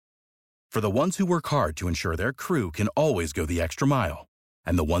For the ones who work hard to ensure their crew can always go the extra mile,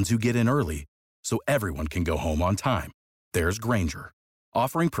 and the ones who get in early so everyone can go home on time, there's Grainger,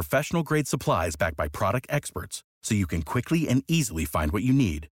 offering professional-grade supplies backed by product experts so you can quickly and easily find what you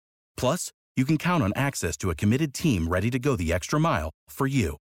need. Plus, you can count on access to a committed team ready to go the extra mile for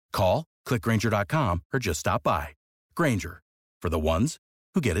you. Call, click Grainger.com, or just stop by. Grainger, for the ones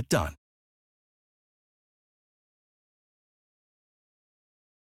who get it done.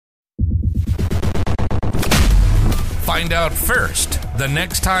 Find out first the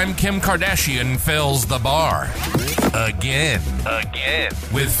next time Kim Kardashian fills the bar. Again.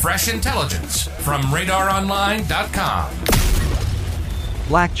 With fresh intelligence from RadarOnline.com.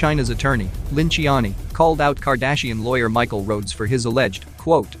 Blac Chyna's attorney, Chyna, called out Kardashian lawyer Michael Rhodes for his alleged,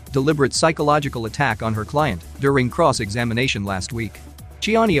 quote, deliberate psychological attack on her client during cross-examination last week.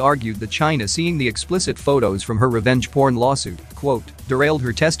 Chyna argued that Chyna seeing the explicit photos from her revenge porn lawsuit, quote, derailed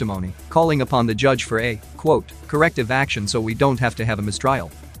her testimony, calling upon the judge for a, quote, corrective action so we don't have to have a mistrial.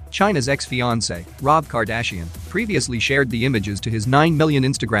 Chyna's ex-fiancé, Rob Kardashian, previously shared the images to his 9 million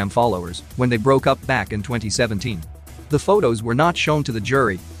Instagram followers when they broke up back in 2017. The photos were not shown to the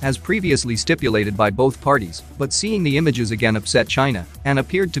jury, as previously stipulated by both parties, but seeing the images again upset Chyna, and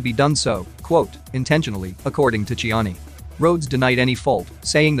appeared to be done so, quote, intentionally, according to Chyna. Rhodes denied any fault,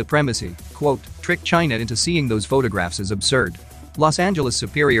 saying the premise, quote, tricked Chyna into seeing those photographs is absurd. Los Angeles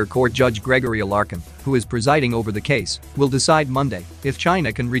Superior Court Judge Gregory Alarcon, who is presiding over the case, will decide Monday if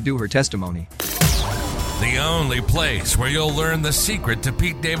Chyna can redo her testimony. The only place where you'll learn the secret to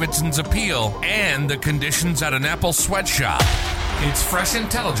Pete Davidson's appeal and the conditions at an Apple sweatshop. It's fresh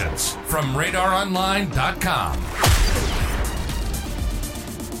intelligence from RadarOnline.com.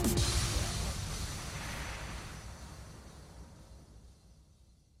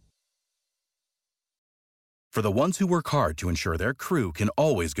 For the ones who work hard to ensure their crew can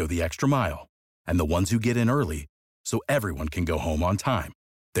always go the extra mile, and the ones who get in early so everyone can go home on time,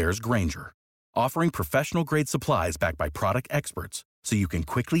 there's Grainger, offering professional-grade supplies backed by product experts so you can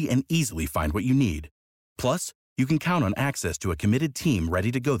quickly and easily find what you need. Plus, you can count on access to a committed team ready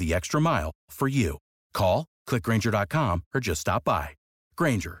to go the extra mile for you. Call, click Grainger.com, or just stop by.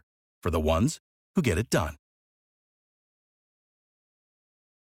 Grainger, for the ones who get it done.